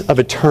things of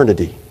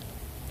eternity,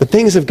 the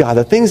things of God,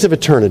 the things of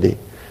eternity,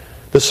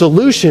 The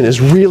solution is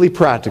really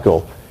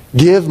practical.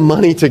 Give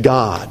money to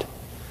God,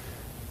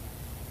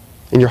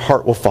 and your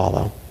heart will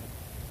follow,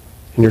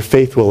 and your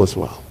faith will as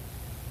well.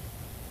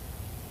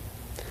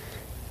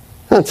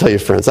 I'll tell you,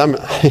 friends,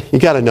 you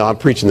got to know I'm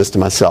preaching this to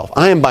myself.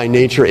 I am by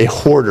nature a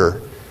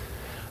hoarder.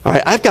 All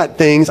right, I've got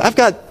things.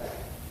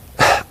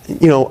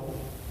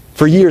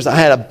 For years I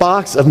had a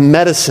box of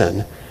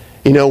medicine,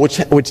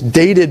 which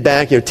dated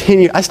back 10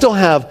 years. I still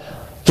have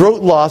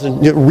throat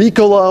lozenges,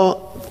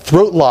 Ricola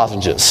throat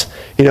lozenges,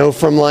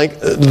 from like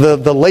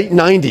the late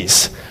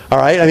 90s. All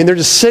right, they're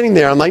just sitting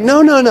there. I'm like,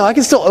 no, I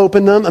can still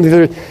open them.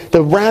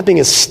 The wrapping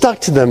is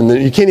stuck to them,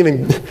 and you can't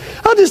even.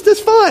 It's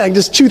fine. I can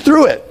just chew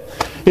through it.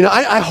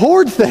 I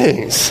hoard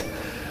things.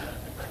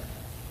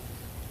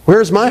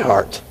 Where's my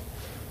heart?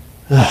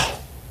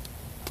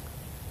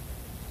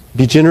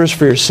 Be generous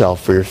for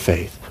yourself, for your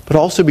faith, but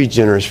also be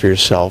generous for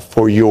yourself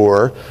for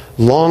your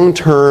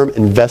long-term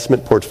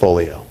investment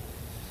portfolio.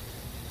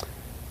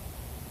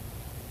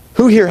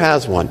 Who here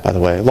has one, by the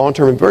way?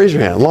 Long-term, raise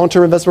your hand.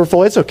 Long-term investment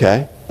portfolio, it's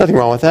okay. Nothing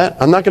wrong with that.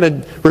 I'm not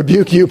going to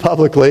rebuke you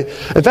publicly.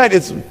 In fact,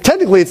 it's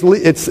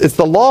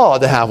the law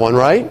to have one,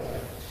 right?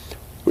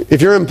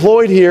 If you're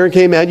employed here in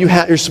Cayman,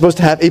 you're supposed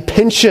to have a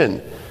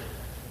pension.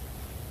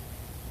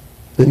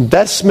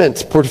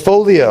 Investment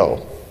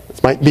portfolio.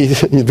 It might be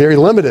very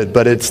limited,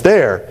 but it's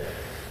there.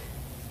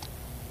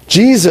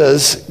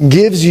 Jesus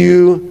gives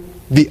you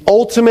the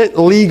ultimate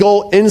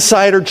legal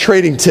insider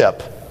trading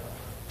tip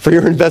for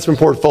your investment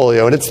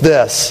portfolio, and it's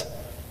this.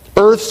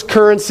 Earth's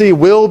currency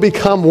will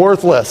become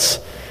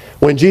worthless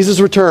when Jesus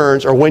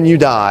returns or when you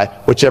die,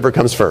 whichever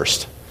comes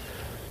first.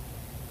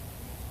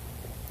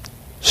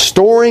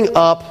 Storing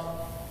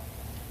up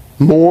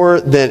more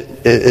than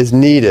is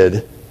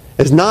needed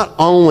is not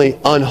only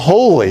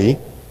unholy,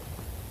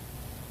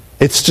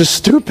 it's just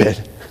stupid.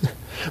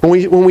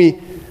 When we,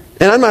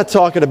 and I'm not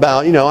talking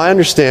about, I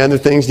understand there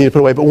are things you need to put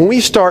away, but when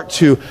we start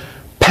to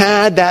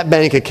pad that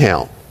bank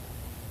account,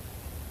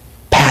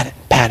 pad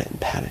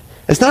it,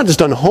 it's not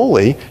just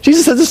unholy.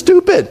 Jesus says it's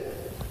stupid.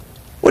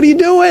 What are you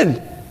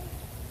doing?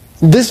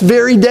 This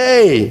very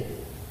day,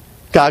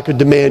 God could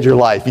demand your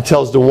life. He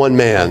tells the one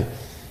man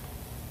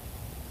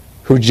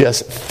who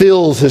just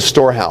fills his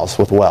storehouse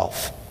with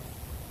wealth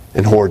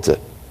and hoards it.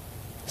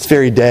 This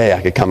very day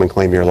I could come and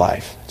claim your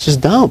life. It's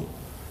just dumb.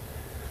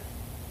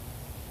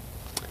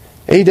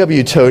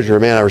 A.W. Tozer, a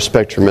man I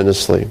respect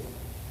tremendously,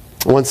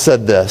 once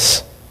said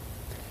this: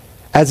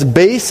 as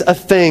base a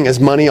thing as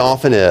money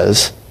often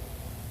is,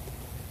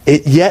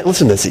 it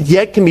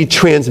yet can be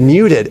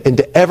transmuted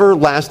into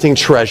everlasting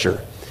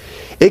treasure.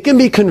 It can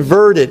be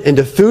converted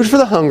into food for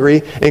the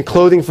hungry and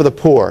clothing for the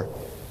poor.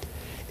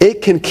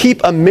 It can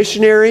keep a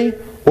missionary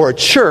or a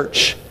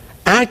church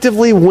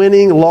actively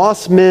winning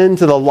lost men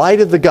to the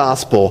light of the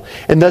gospel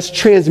and thus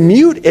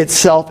transmute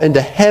itself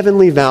into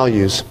heavenly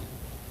values.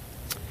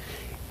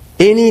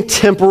 Any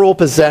temporal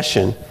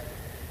possession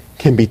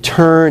can be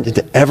turned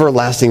into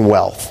everlasting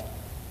wealth.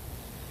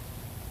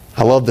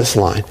 I love this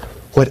line.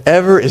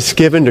 Whatever is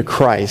given to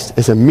Christ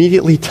is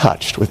immediately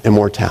touched with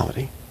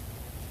immortality.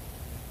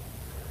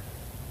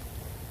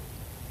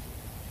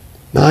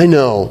 Now, I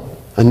know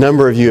a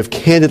number of you have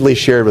candidly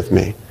shared with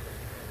me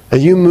that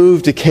you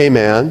moved to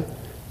Cayman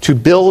to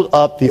build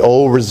up the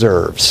old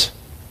reserves,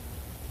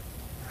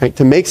 right?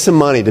 To make some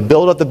money, to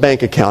build up the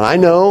bank account. I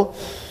know,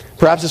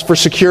 perhaps it's for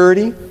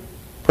security,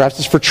 perhaps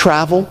it's for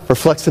travel, for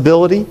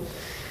flexibility.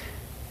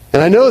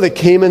 And I know that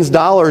Cayman's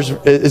dollar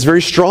is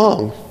very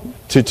strong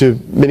to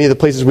many of the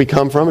places we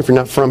come from, if you're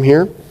not from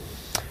here.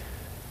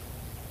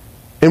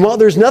 And while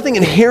there's nothing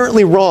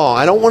inherently wrong,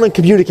 I don't want to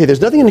communicate,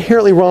 there's nothing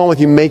inherently wrong with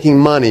you making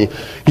money,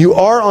 you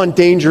are on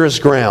dangerous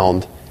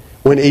ground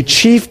when a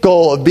chief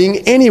goal of being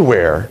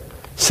anywhere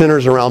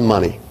centers around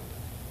money.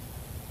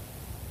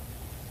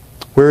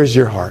 Where is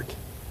your heart?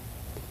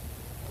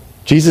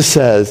 Jesus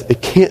says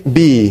it can't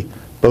be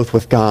both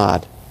with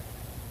God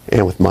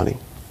and with money.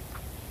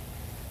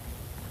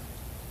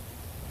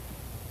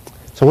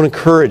 So I want to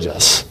encourage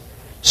us.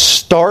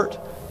 Start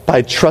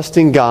by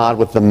trusting God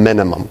with the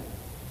minimum.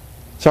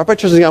 Start by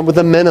trusting God with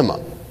the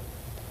minimum.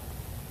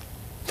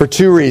 For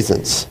two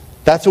reasons.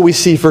 That's what we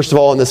see, first of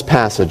all, in this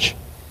passage.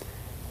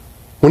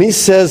 When he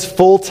says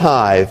full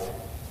tithe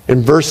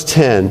in verse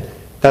 10,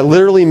 that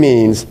literally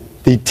means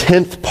the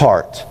 10th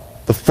part.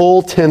 The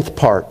full 10th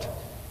part.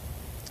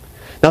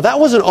 Now, that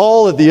wasn't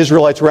all that the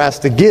Israelites were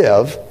asked to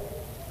give.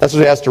 That's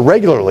what they asked to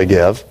regularly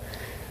give.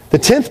 The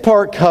 10th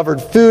part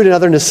covered food and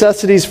other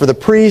necessities for the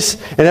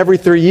priests, and every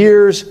 3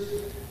 years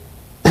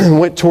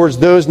went towards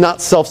those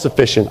not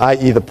self-sufficient,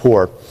 i.e. the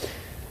poor.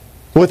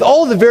 With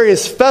all the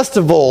various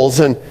festivals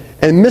and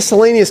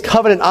miscellaneous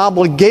covenant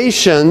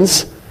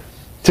obligations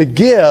to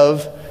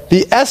give,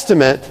 the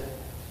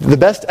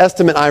best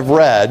estimate I've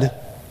read,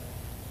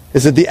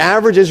 is that the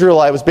average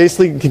Israelite was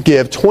basically to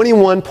give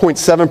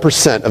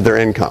 21.7% of their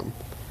income.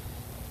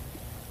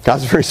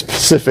 God's very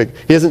specific.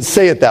 He doesn't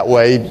say it that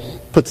way. He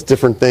puts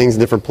different things in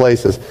different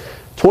places.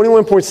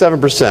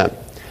 21.7%.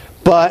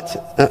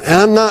 But,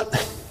 and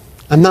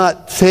I'm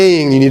not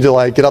saying you need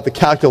to get out the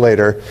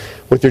calculator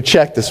with your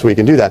check this week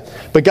and do that.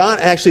 But God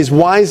actually is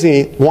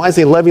wisely,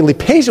 lovingly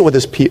patient with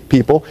his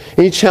people,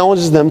 and he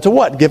challenges them to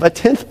what? Give a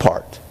 10th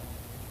part.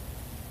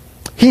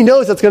 He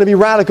knows that's going to be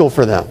radical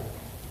for them.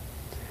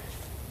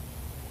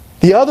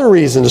 The other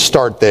reason to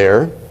start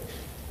there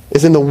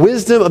is in the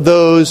wisdom of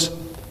those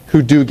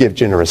who do give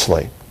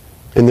generously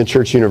in the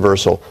Church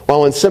Universal.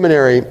 While in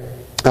seminary,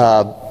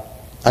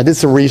 I did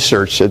some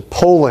research at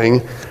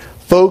polling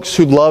folks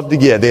who love to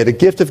give. They had a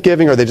gift of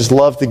giving or they just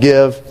love to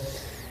give.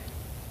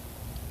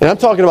 And I'm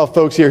talking about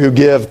folks here who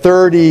give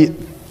 30,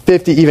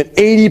 50, even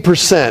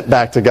 80%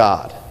 back to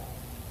God.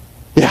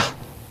 Yeah.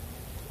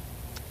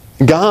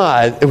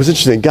 God, it was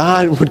interesting,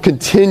 God would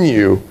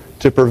continue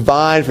to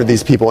provide for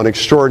these people in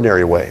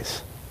extraordinary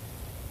ways.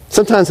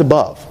 Sometimes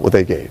above what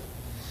they gave.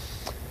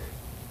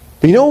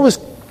 But you know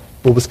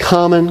what was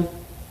common?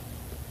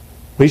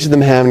 What each of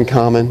them had in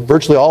common?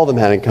 Virtually all of them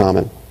had in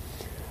common.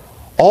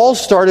 All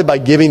started by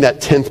giving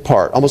that 10th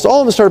part. Almost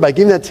all of them started by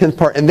giving that 10th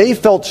part, and they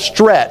felt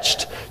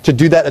stretched to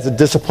do that as a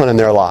discipline in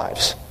their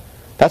lives.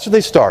 That's where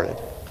they started.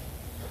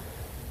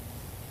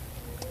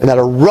 And that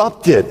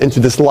erupted into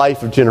this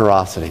life of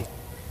generosity.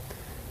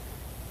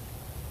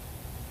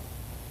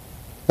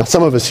 Now,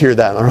 some of us hear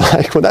that and are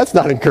like, well, that's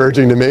not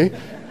encouraging to me.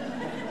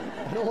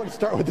 I don't want to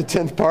start with the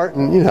 10th part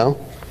and,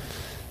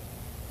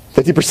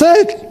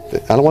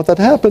 50%. I don't want that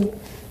to happen.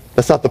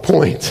 That's not the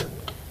point.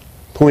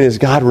 The point is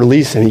God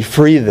released and he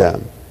freed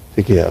them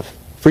to give.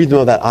 Freed them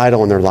of that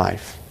idol in their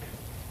life.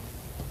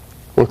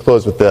 I want to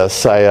close with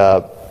this.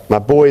 My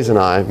boys and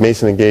I,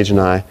 Mason and Gage and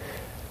I,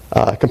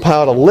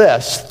 compiled a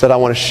list that I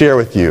want to share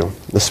with you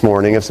this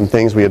morning of some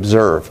things we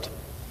observed.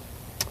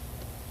 I'm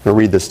going to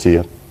read this to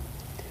you.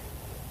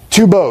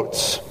 2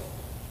 boats,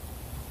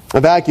 a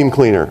vacuum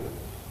cleaner,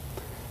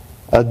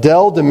 a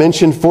Dell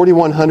Dimension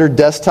 4100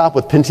 desktop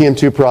with Pentium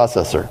 2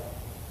 processor,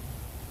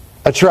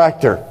 a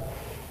tractor,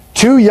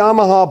 2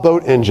 Yamaha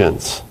boat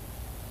engines,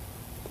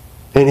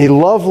 and a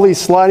lovely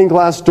sliding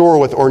glass door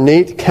with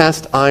ornate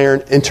cast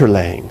iron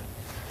interlaying.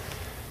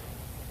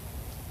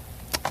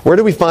 Where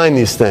do we find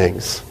these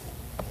things?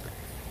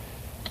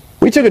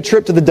 We took a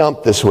trip to the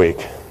dump this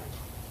week.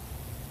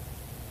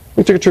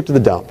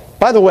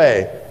 By the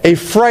way, a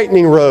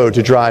frightening road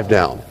to drive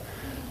down.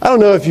 I don't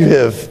know if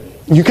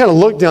you kind of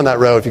look down that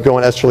road if you go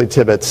on Esterly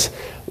Tibbetts.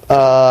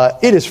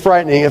 It is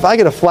frightening. If I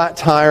get a flat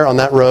tire on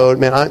that road,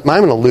 man, I'm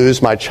going to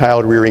lose my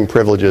child rearing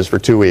privileges for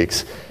 2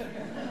 weeks.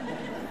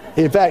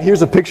 In fact,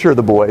 here's a picture of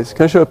the boys.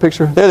 Can I show a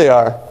picture? There they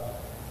are.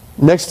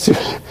 Next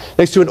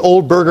to an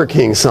old Burger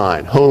King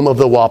sign, home of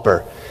the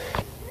Whopper.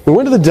 We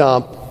went to the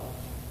dump.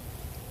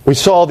 We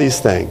saw these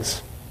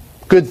things.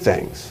 Good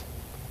things.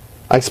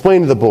 I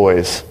explained to the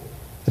boys,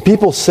 the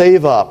people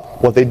save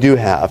up what they do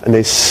have, and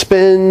they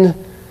spend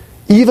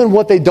even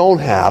what they don't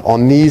have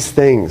on these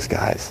things,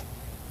 guys.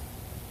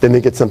 Then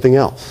they get something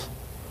else.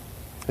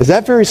 Is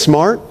that very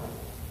smart?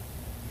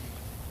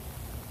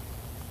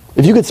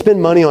 If you could spend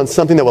money on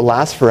something that would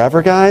last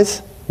forever,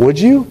 guys, would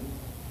you?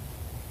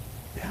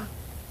 Yeah.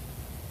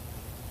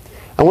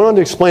 I went on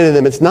to explain to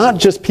them, it's not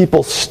just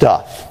people's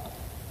stuff.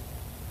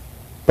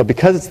 But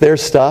because it's their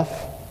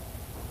stuff,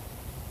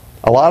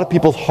 a lot of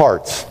people's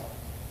hearts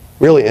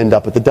really end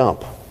up at the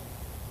dump.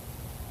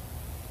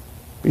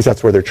 Because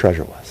that's where their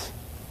treasure was.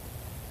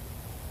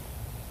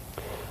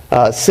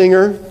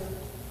 Singer,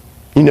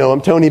 you know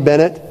him, Tony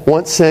Bennett,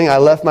 once sang, "I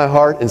left my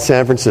heart in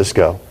San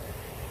Francisco."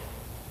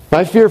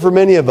 My fear for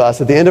many of us,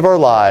 at the end of our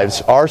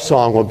lives, our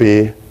song will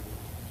be,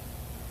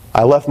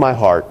 "I left my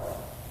heart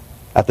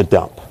at the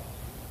dump."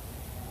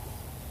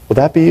 Will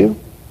that be you?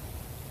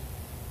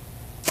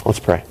 Let's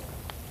pray.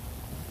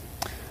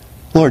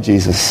 Lord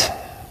Jesus,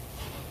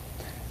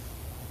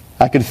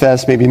 I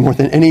confess maybe more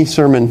than any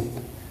sermon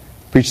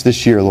preached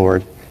this year,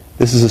 Lord,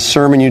 this is a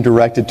sermon you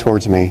directed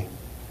towards me.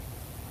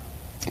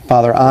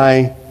 Father,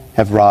 I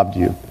have robbed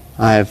you.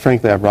 I've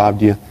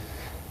robbed you.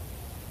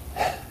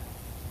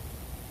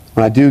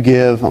 When I do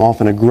give, I'm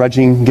often a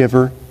grudging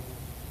giver.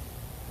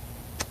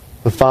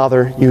 But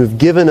Father, you have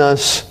given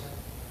us,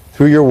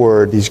 through your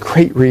word, these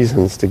great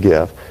reasons to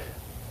give.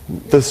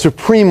 The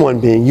supreme one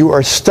being, you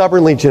are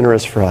stubbornly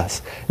generous for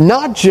us.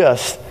 Not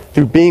just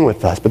through being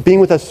with us, but being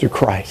with us through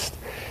Christ.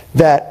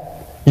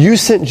 That you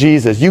sent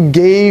Jesus, you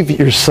gave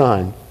your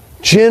Son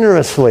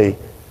generously,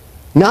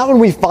 not when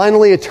we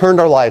finally had turned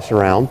our lives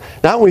around,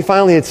 not when we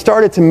finally had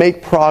started to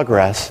make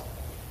progress,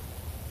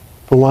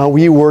 but while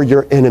we were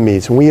your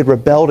enemies, when we had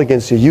rebelled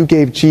against you, you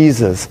gave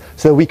Jesus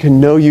so that we could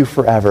know you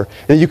forever,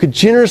 and that you could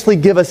generously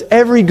give us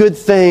every good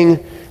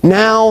thing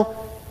now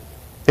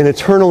and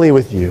eternally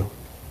with you.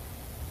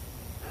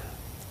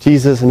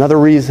 Jesus, another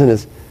reason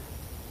is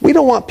we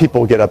don't want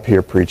people to get up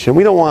here preaching.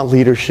 We don't want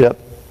leadership,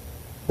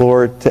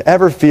 Lord, to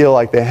ever feel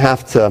like they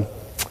have to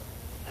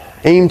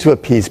aim to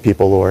appease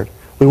people, Lord.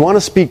 We want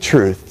to speak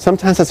truth.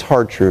 Sometimes that's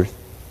hard truth.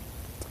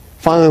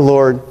 Finally,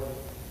 Lord,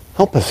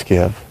 help us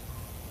give.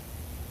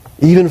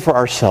 Even for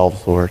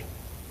ourselves, Lord.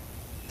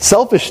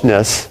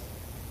 Selfishness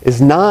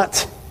is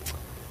not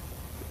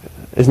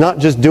is not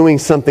just doing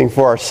something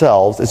for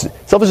ourselves.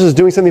 Selfishness is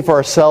doing something for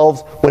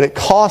ourselves when it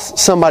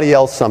costs somebody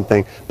else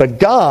something. But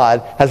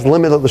God has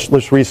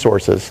limitless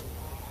resources.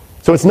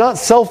 So it's not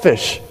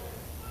selfish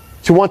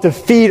to want to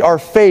feed our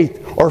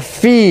faith or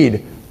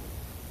feed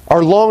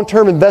our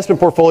long-term investment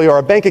portfolio,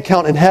 our bank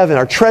account in heaven,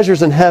 our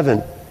treasures in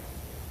heaven.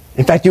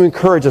 In fact, you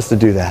encourage us to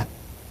do that.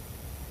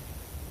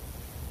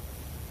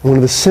 And one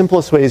of the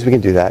simplest ways we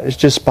can do that is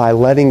just by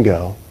letting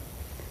go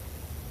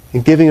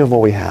and giving of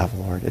what we have,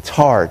 Lord. It's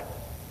hard.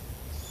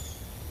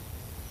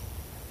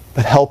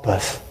 But help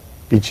us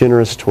be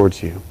generous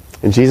towards you.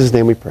 In Jesus'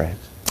 name we pray.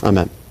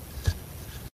 Amen.